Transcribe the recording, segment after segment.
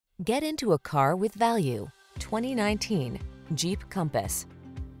Get into a car with value. 2019 Jeep Compass.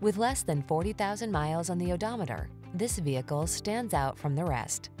 With less than 40,000 miles on the odometer, this vehicle stands out from the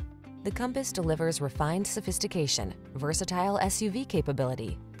rest. The Compass delivers refined sophistication, versatile SUV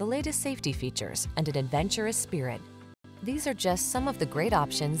capability, the latest safety features, and an adventurous spirit. These are just some of the great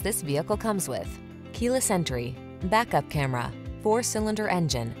options this vehicle comes with: keyless entry, backup camera, 4-cylinder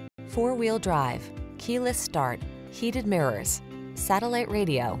engine, 4-wheel drive, keyless start, heated mirrors, satellite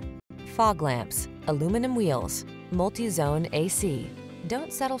radio, fog lamps, aluminum wheels, multi-zone AC.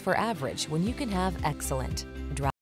 Don't settle for average when you can have excellent.